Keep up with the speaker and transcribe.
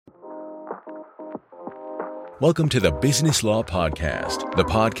Welcome to the Business Law Podcast, the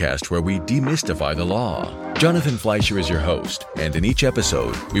podcast where we demystify the law. Jonathan Fleischer is your host, and in each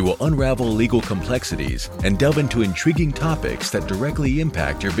episode, we will unravel legal complexities and delve into intriguing topics that directly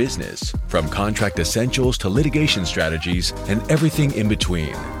impact your business, from contract essentials to litigation strategies and everything in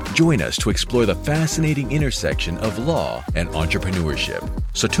between. Join us to explore the fascinating intersection of law and entrepreneurship.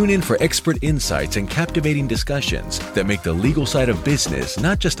 So tune in for expert insights and captivating discussions that make the legal side of business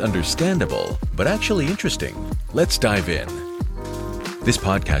not just understandable, but actually interesting. Let's dive in. This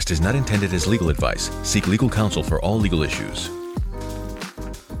podcast is not intended as legal advice. Seek legal counsel for all legal issues.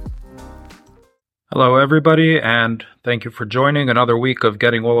 Hello, everybody, and thank you for joining another week of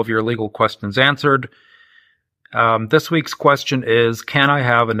getting all of your legal questions answered. This week's question is, can I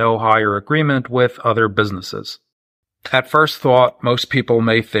have a no-hire agreement with other businesses? At first thought, most people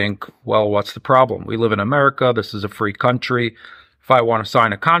may think, well, what's the problem? We live in America. This is a free country. If I want to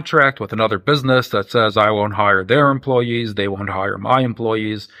sign a contract with another business that says I won't hire their employees, they won't hire my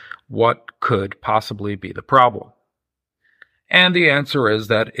employees, what could possibly be the problem? And the answer is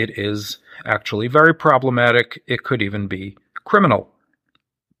that it is actually very problematic. It could even be criminal.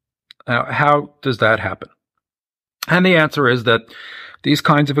 Now, how does that happen? And the answer is that these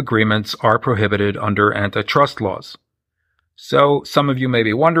kinds of agreements are prohibited under antitrust laws. So some of you may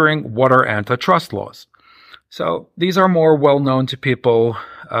be wondering, what are antitrust laws? So these are more well known to people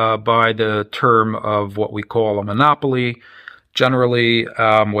by the term of what we call a monopoly. Generally,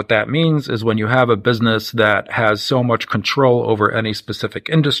 what that means is when you have a business that has so much control over any specific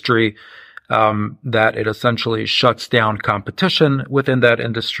industry that it essentially shuts down competition within that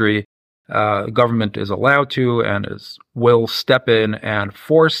industry. Government is allowed to and will step in and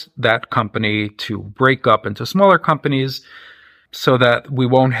force that company to break up into smaller companies so that we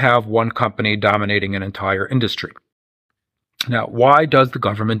won't have one company dominating an entire industry. Now, why does the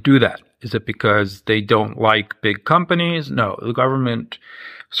government do that? Is it because they don't like big companies? No, the government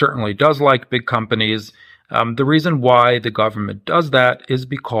certainly does like big companies. The reason why the government does that is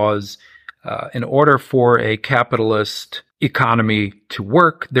because in order for a capitalist economy to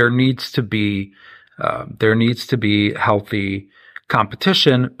work, there needs to be healthy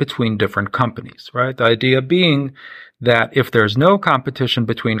competition between different companies, right? The idea being that if there's no competition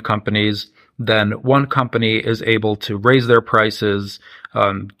between companies, then one company is able to raise their prices,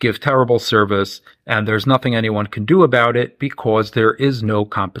 give terrible service, and there's nothing anyone can do about it because there is no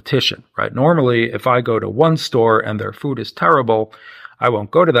competition, right? Normally, if I go to one store and their food is terrible, I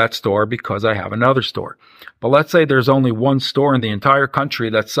won't go to that store because I have another store. But let's say there's only one store in the entire country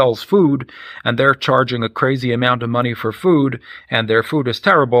that sells food and they're charging a crazy amount of money for food and their food is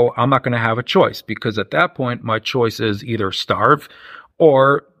terrible. I'm not going to have a choice because at that point, my choice is either starve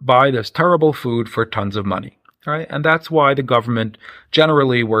or buy this terrible food for tons of money. All right. And that's why the government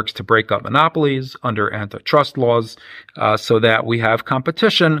generally works to break up monopolies under antitrust laws so that we have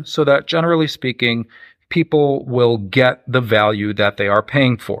competition, so that generally speaking, people will get the value that they are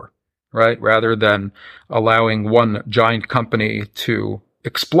paying for, right? Rather than allowing one giant company to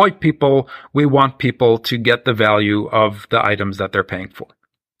exploit people, we want people to get the value of the items that they're paying for,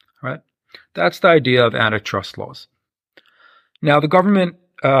 right? That's the idea of antitrust laws. Now, the government,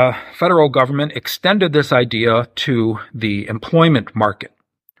 federal government extended this idea to the employment market,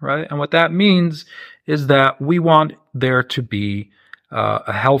 right? And what that means is that we want there to be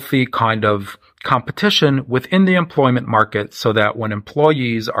a healthy kind of competition within the employment market so that when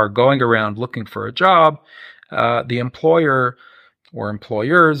employees are going around looking for a job, the employer or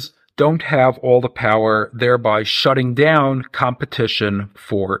employers don't have all the power, thereby shutting down competition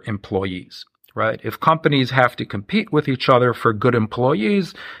for employees, right? If companies have to compete with each other for good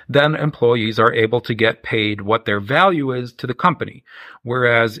employees, then employees are able to get paid what their value is to the company.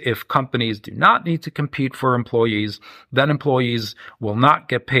 Whereas if companies do not need to compete for employees, then employees will not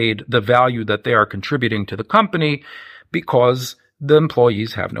get paid the value that they are contributing to the company because the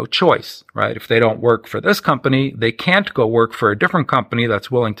employees have no choice, right? If they don't work for this company, they can't go work for a different company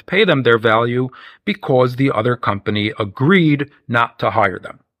that's willing to pay them their value because the other company agreed not to hire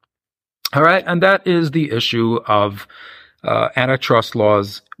them. All right. And that is the issue of antitrust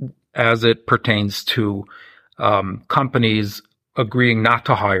laws as it pertains to companies agreeing not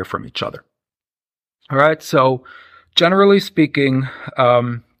to hire from each other. All right. So generally speaking,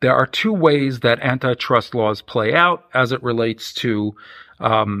 there are two ways that antitrust laws play out as it relates to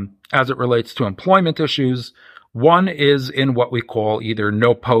employment issues. One is in what we call either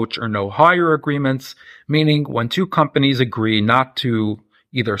no poach or no hire agreements, meaning when two companies agree not to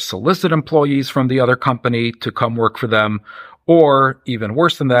either solicit employees from the other company to come work for them Or even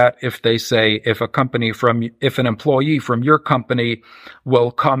worse than that, if they say, if an employee from your company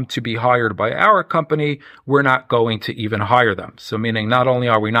will come to be hired by our company, we're not going to even hire them. So meaning not only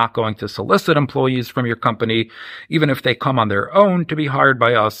are we not going to solicit employees from your company, even if they come on their own to be hired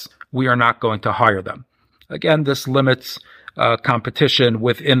by us, we are not going to hire them. Again, this limits competition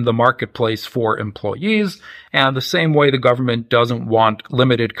within the marketplace for employees. And the same way the government doesn't want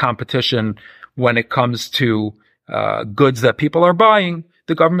limited competition when it comes to goods that people are buying,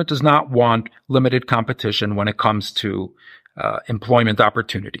 the government does not want limited competition when it comes to employment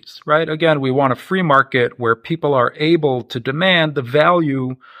opportunities, right? Again, we want a free market where people are able to demand the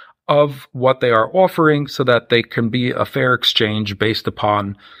value of what they are offering so that they can be a fair exchange based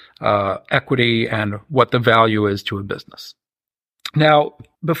upon equity and what the value is to a business. Now,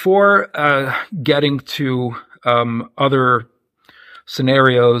 before getting to other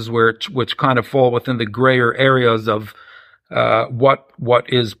scenarios which kind of fall within the grayer areas of what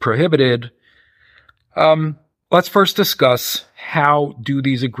is prohibited, let's first discuss how do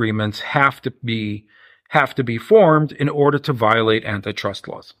these agreements have to be formed in order to violate antitrust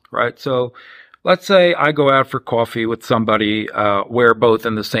laws, right? So let's say I go out for coffee with somebody, we're both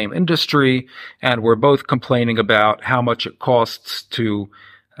in the same industry, and we're both complaining about how much it costs to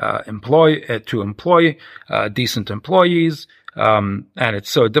employ decent employees. And it's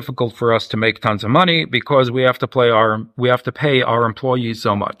so difficult for us to make tons of money because we have to pay our employees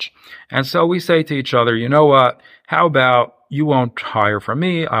so much. And so we say to each other, you know what? How about you won't hire from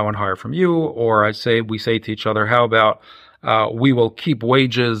me, I won't hire from you? Or we say to each other, how about we will keep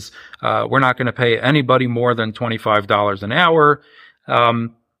wages. We're not going to pay anybody more than $25 an hour.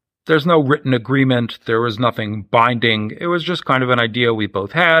 There's no written agreement. There was nothing binding. It was just kind of an idea we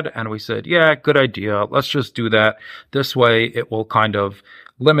both had. And we said, yeah, good idea. Let's just do that. This way it will kind of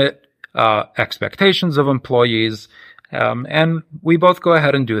limit expectations of employees. And we both go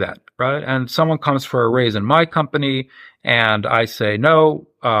ahead and do that, right? And someone comes for a raise in my company and I say, no,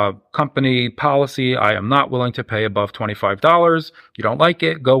 company policy, I am not willing to pay above $25. You don't like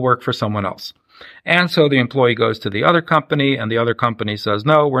it, go work for someone else. And so the employee goes to the other company and the other company says,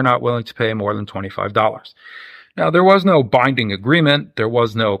 no, we're not willing to pay more than $25. Now, there was no binding agreement. There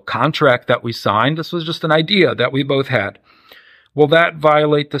was no contract that we signed. This was just an idea that we both had. Will that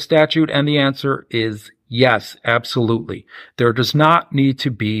violate the statute? And the answer is yes, absolutely. There does not need to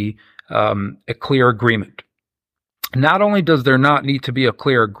be a clear agreement. Not only does there not need to be a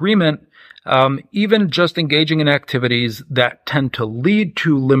clear agreement, even just engaging in activities that tend to lead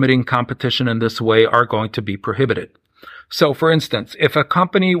to limiting competition in this way are going to be prohibited. So, for instance, if a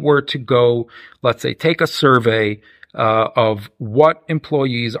company were to go, let's say, take a survey of what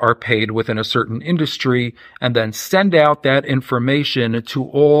employees are paid within a certain industry and then send out that information to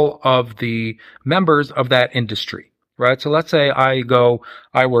all of the members of that industry, right? So let's say I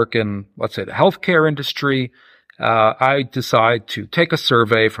work in, let's say, the healthcare industry. I decide to take a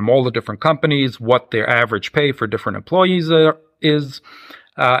survey from all the different companies, what their average pay for different employees is,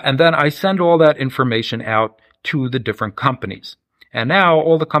 and then I send all that information out to the different companies. And now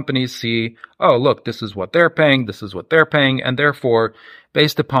all the companies see, oh, look, this is what they're paying, and therefore,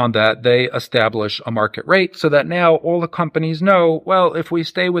 based upon that, they establish a market rate so that now all the companies know, well, if we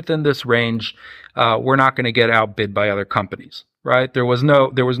stay within this range, we're not going to get outbid by other companies, right? There was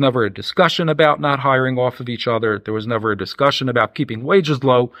never a discussion about not hiring off of each other. There was never a discussion about keeping wages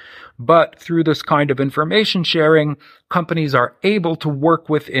low. But through this kind of information sharing, companies are able to work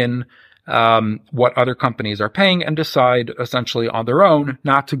within what other companies are paying and decide essentially on their own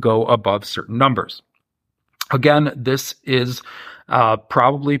not to go above certain numbers. Again, this is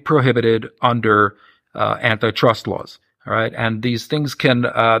probably prohibited under antitrust laws. All right. And these things can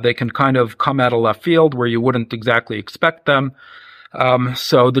kind of come out of left field where you wouldn't exactly expect them.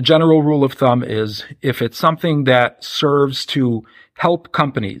 So the general rule of thumb is if it's something that serves to help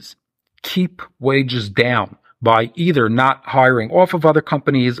companies keep wages down by either not hiring off of other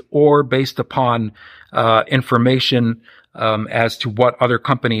companies or based upon information as to what other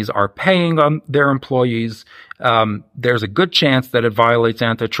companies are paying on their employees, there's a good chance that it violates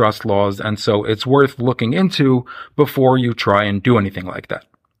antitrust laws, and so it's worth looking into before you try and do anything like that.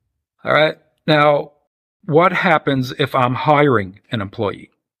 All right. Now, what happens if I'm hiring an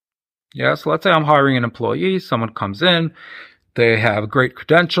employee? Yeah, so let's say I'm hiring an employee, someone comes in, they have great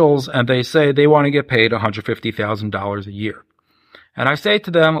credentials, and they say they want to get paid $150,000 a year. And I say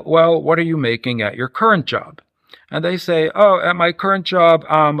to them, well, what are you making at your current job? And they say, oh, at my current job,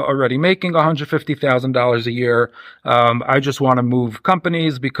 I'm already making $150,000 a year. I just want to move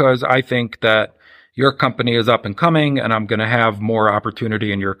companies because I think that your company is up and coming and I'm going to have more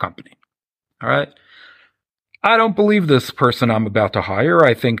opportunity in your company. All right. I don't believe this person I'm about to hire.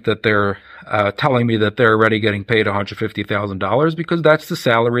 I think that they're telling me that they're already getting paid $150,000 because that's the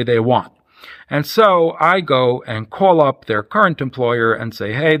salary they want. And so I go and call up their current employer and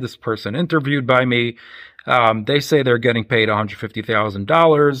say, hey, this person interviewed by me. They say they're getting paid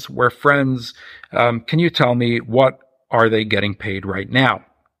 $150,000. We're friends. Can you tell me what are they getting paid right now?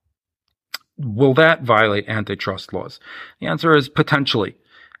 Will that violate antitrust laws? The answer is potentially.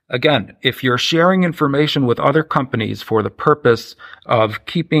 Again, if you're sharing information with other companies for the purpose of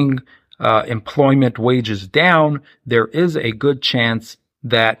keeping employment wages down, there is a good chance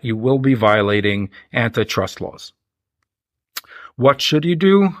that you will be violating antitrust laws. What should you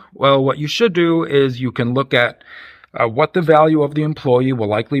do? Well, what you should do is you can look at what the value of the employee will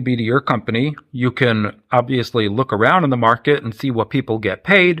likely be to your company. You can obviously look around in the market and see what people get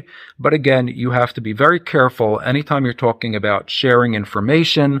paid. But again, you have to be very careful anytime you're talking about sharing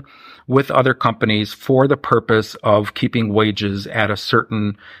information with other companies for the purpose of keeping wages at a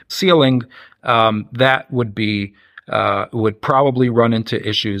certain ceiling. That would probably run into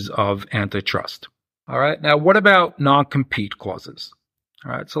issues of antitrust. All right. Now, what about non-compete clauses?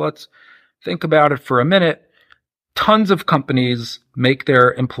 All right. So let's think about it for a minute. Tons of companies make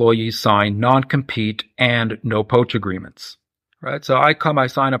their employees sign non-compete and no-poach agreements, right? So I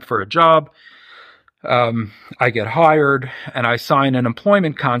sign up for a job, I get hired, and I sign an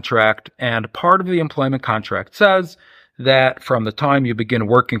employment contract, and part of the employment contract says that from the time you begin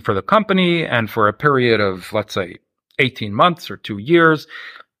working for the company and for a period of, let's say, 18 months or 2 years,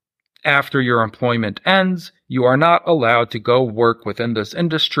 after your employment ends, you are not allowed to go work within this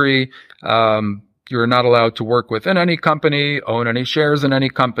industry. You're not allowed to work within any company, own any shares in any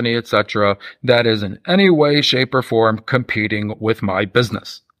company, etc. that is in any way, shape, or form competing with my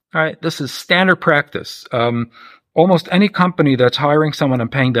business. All right, this is standard practice. Almost any company that's hiring someone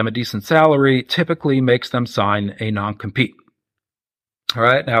and paying them a decent salary typically makes them sign a non-compete. All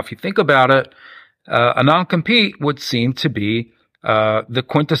right, now if you think about it, a non-compete would seem to be the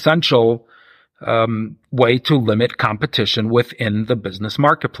quintessential way to limit competition within the business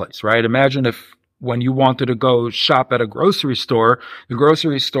marketplace, right? Imagine if when you wanted to go shop at a grocery store, the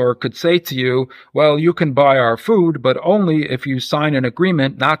grocery store could say to you, well, you can buy our food, but only if you sign an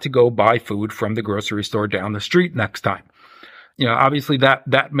agreement not to go buy food from the grocery store down the street next time. You know, obviously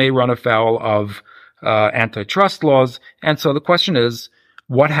that may run afoul of antitrust laws. And so the question is,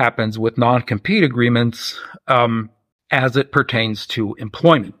 what happens with non-compete agreements as it pertains to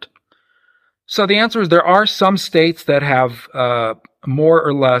employment? So the answer is there are some states that have more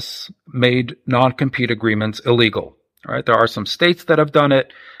or less made non-compete agreements illegal. All right, there are some states that have done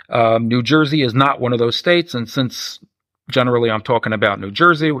it. New Jersey is not one of those states, and since generally I'm talking about New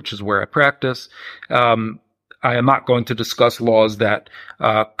Jersey, which is where I practice, I am not going to discuss laws that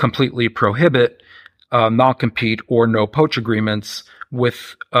completely prohibit non-compete or no-poach agreements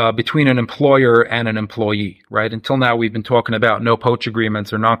with between an employer and an employee, right? Until now, we've been talking about no-poach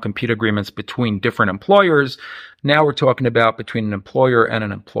agreements or non-compete agreements between different employers. Now we're talking about between an employer and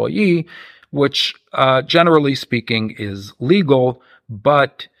an employee, which generally speaking is legal,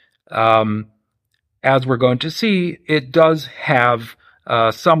 but as we're going to see, it does have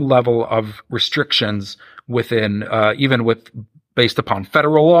some level of restrictions within, even with based upon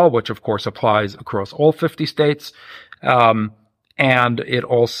federal law, which of course applies across all 50 states. And it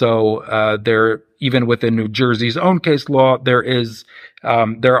also, even within New Jersey's own case law, there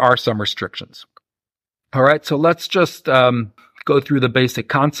are some restrictions. All right. So let's just, go through the basic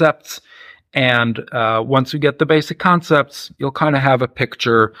concepts. And, once we get the basic concepts, you'll kind of have a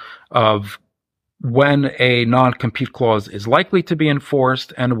picture of when a non-compete clause is likely to be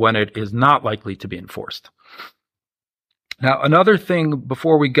enforced and when it is not likely to be enforced. Now, another thing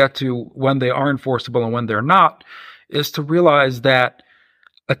before we get to when they are enforceable and when they're not is to realize that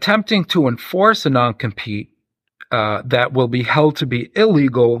attempting to enforce a non-compete that will be held to be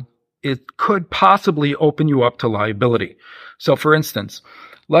illegal, it could possibly open you up to liability. So, for instance,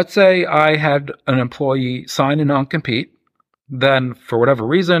 let's say I had an employee sign a non-compete. Then, for whatever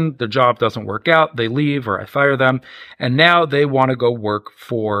reason, the job doesn't work out, they leave or I fire them, and now they want to go work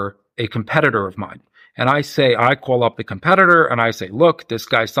for a competitor of mine. And I call up the competitor and I say, look, this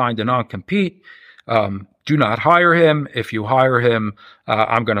guy signed a non-compete. Do not hire him. If you hire him,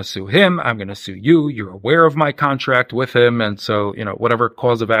 I'm going to sue him. I'm going to sue you. You're aware of my contract with him. And so, whatever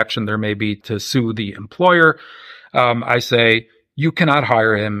cause of action there may be to sue the employer, I say, you cannot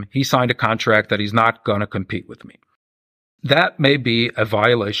hire him. He signed a contract that he's not going to compete with me. That may be a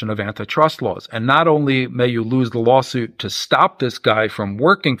violation of antitrust laws. And not only may you lose the lawsuit to stop this guy from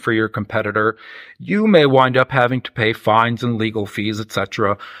working for your competitor, you may wind up having to pay fines and legal fees,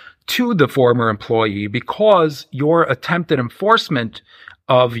 etc., to the former employee because your attempted enforcement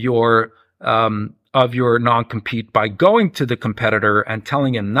of your non-compete by going to the competitor and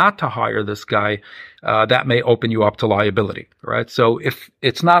telling him not to hire this guy, that may open you up to liability, right? So if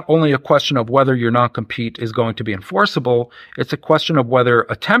it's not only a question of whether your non-compete is going to be enforceable, it's a question of whether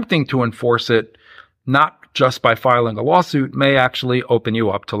attempting to enforce it, not just by filing a lawsuit, may actually open you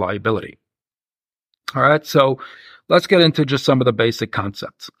up to liability. All right, so let's get into just some of the basic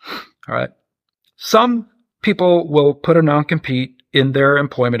concepts. All right, some people will put a non-compete in their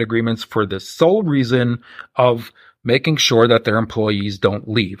employment agreements for the sole reason of making sure that their employees don't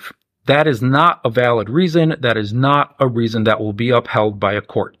leave. That is not a valid reason. That is not a reason that will be upheld by a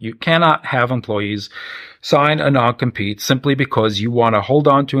court. You cannot have employees sign a non-compete simply because you want to hold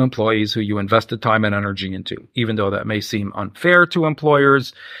on to employees who you invested time and energy into, even though that may seem unfair to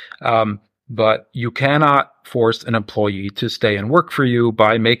employers. But you cannot force an employee to stay and work for you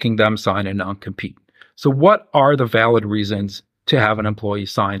by making them sign a non-compete. So what are the valid reasons to have an employee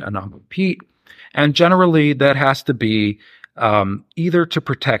sign a non-compete? And generally, that has to be either to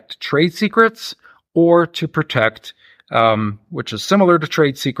protect trade secrets or to protect, which is similar to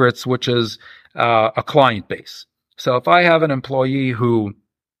trade secrets, which is a client base. So if I have an employee who,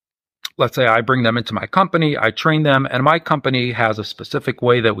 let's say I bring them into my company, I train them, and my company has a specific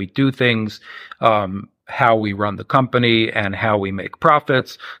way that we do things, how we run the company and how we make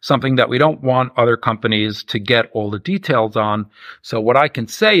profits, something that we don't want other companies to get all the details on. So what I can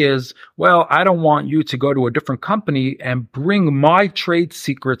say is, well, I don't want you to go to a different company and bring my trade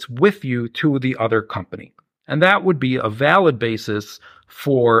secrets with you to the other company. And that would be a valid basis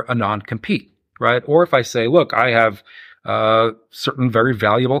for a non-compete, right? Or if I say, look, I have certain very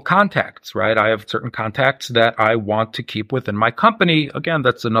valuable contacts, right? I have certain contacts that I want to keep within my company. Again,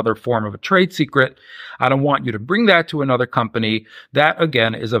 that's another form of a trade secret. I don't want you to bring that to another company. That,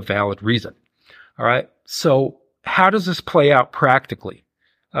 again, is a valid reason. All right. So how does this play out practically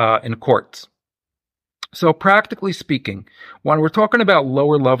in courts? So practically speaking, when we're talking about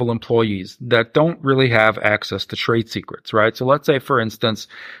lower level employees that don't really have access to trade secrets, right? So let's say, for instance,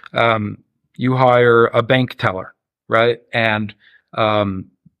 you hire a bank teller, right? And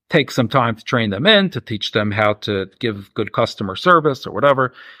take some time to train them in, to teach them how to give good customer service or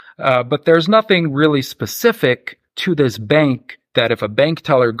whatever. But there's nothing really specific to this bank that if a bank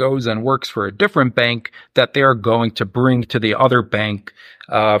teller goes and works for a different bank, that they're going to bring to the other bank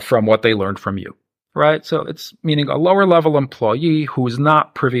from what they learned from you, right? So it's meaning a lower level employee who is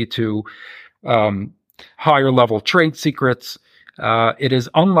not privy to higher level trade secrets. It is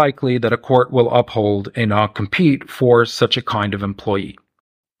unlikely that a court will uphold a non-compete for such a kind of employee.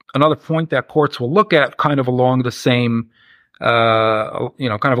 Another point that courts will look at, kind of along the same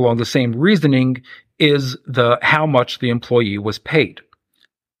reasoning, is how much the employee was paid.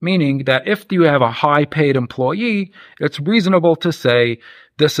 Meaning that if you have a high-paid employee, it's reasonable to say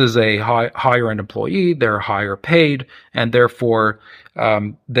this is a higher-end employee, they're higher paid, and therefore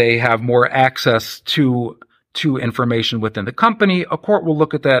they have more access to information within the company. A court will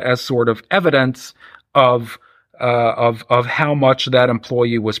look at that as sort of evidence of how much that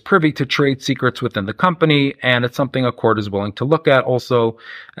employee was privy to trade secrets within the company, and it's something a court is willing to look at also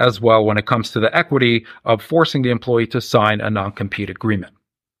as well when it comes to the equity of forcing the employee to sign a non-compete agreement.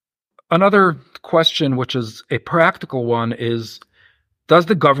 Another question, which is a practical one, is does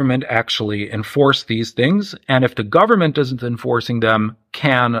the government actually enforce these things? And if the government isn't enforcing them,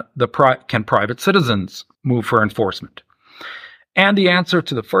 can private citizens move for enforcement? And the answer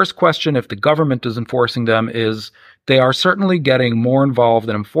to the first question, if the government is enforcing them, is they are certainly getting more involved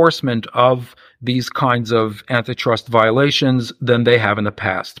in enforcement of these kinds of antitrust violations than they have in the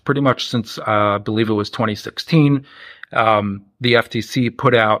past. Pretty much since, I believe it was 2016, the FTC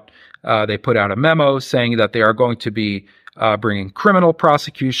put out a memo saying that they are going to be bringing criminal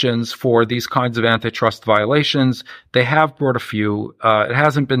prosecutions for these kinds of antitrust violations. They have brought a few. It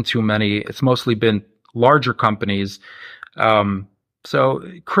hasn't been too many. It's mostly been larger companies. So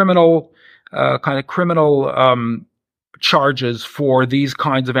criminal charges for these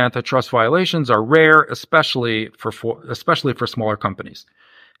kinds of antitrust violations are rare, especially for smaller companies.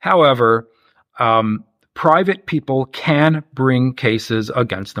 However, private people can bring cases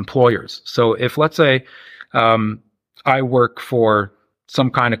against employers. So if, let's say, I work for some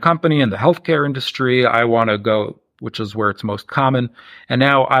kind of company in the healthcare industry, I want to go, which is where it's most common, and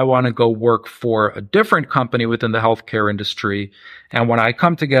now I want to go work for a different company within the healthcare industry. And when I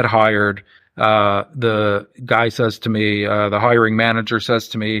come to get hired, the guy says to me, the hiring manager says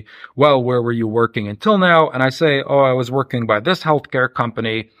to me, well, where were you working until now? And I say, oh, I was working by this healthcare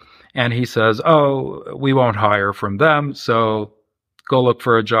company. And he says, oh, we won't hire from them. So go look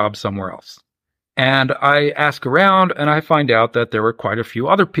for a job somewhere else. And I ask around and I find out that there were quite a few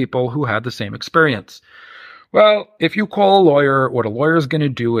other people who had the same experience. Well, if you call a lawyer, what a lawyer is going to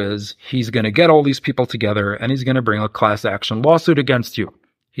do is he's going to get all these people together and he's going to bring a class action lawsuit against you.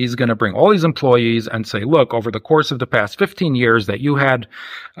 He's going to bring all these employees and say, look, over the course of the past 15 years that you had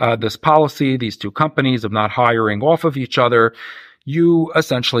this policy, these two companies of not hiring off of each other, you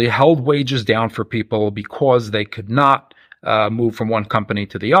essentially held wages down for people because they could not move from one company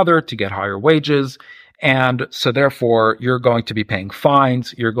to the other to get higher wages. And so therefore, you're going to be paying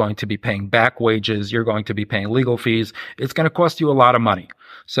fines, you're going to be paying back wages, you're going to be paying legal fees. It's going to cost you a lot of money.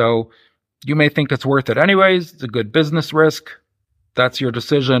 So you may think it's worth it anyways. It's a good business risk. That's your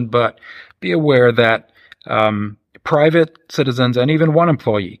decision. But be aware that private citizens and even one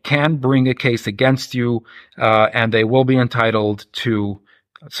employee can bring a case against you, and they will be entitled to,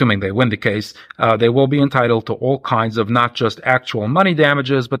 assuming they win the case, they will be entitled to all kinds of not just actual money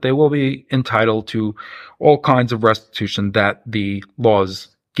damages, but they will be entitled to all kinds of restitution that the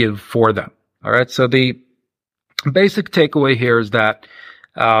laws give for them. All right. So the basic takeaway here is that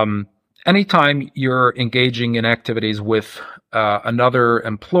anytime you're engaging in activities with another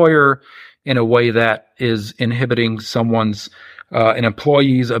employer in a way that is inhibiting an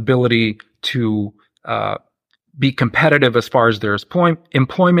employee's ability to be competitive as far as their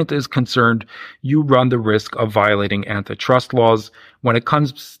employment is concerned, you run the risk of violating antitrust laws. When it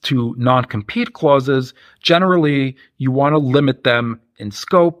comes to non-compete clauses, generally you want to limit them in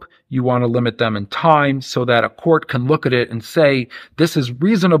scope, you want to limit them in time so that a court can look at it and say, this is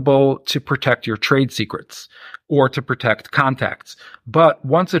reasonable to protect your trade secrets or to protect contacts. But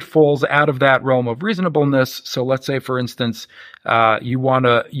once it falls out of that realm of reasonableness, so let's say, for instance, you want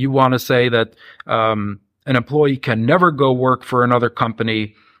to say that an employee can never go work for another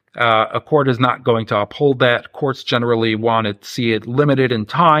company. A court is not going to uphold that. Courts generally want to see it limited in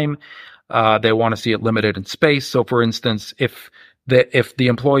time. They want to see it limited in space. So, for instance, if the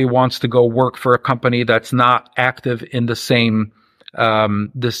employee wants to go work for a company that's not active in the same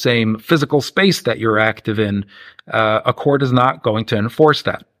physical space that you're active in, a court is not going to enforce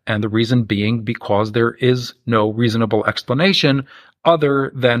that. And the reason being because there is no reasonable explanation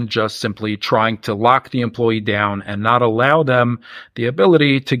other than just simply trying to lock the employee down and not allow them the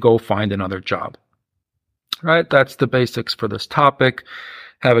ability to go find another job. Right? That's the basics for this topic.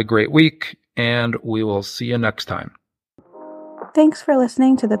 Have a great week, and we will see you next time. Thanks for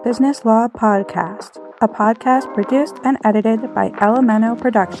listening to the Business Law Podcast, a podcast produced and edited by Elemento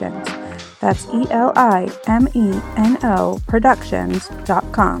Productions. That's ELIMENO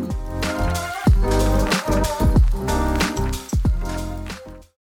Productions.com.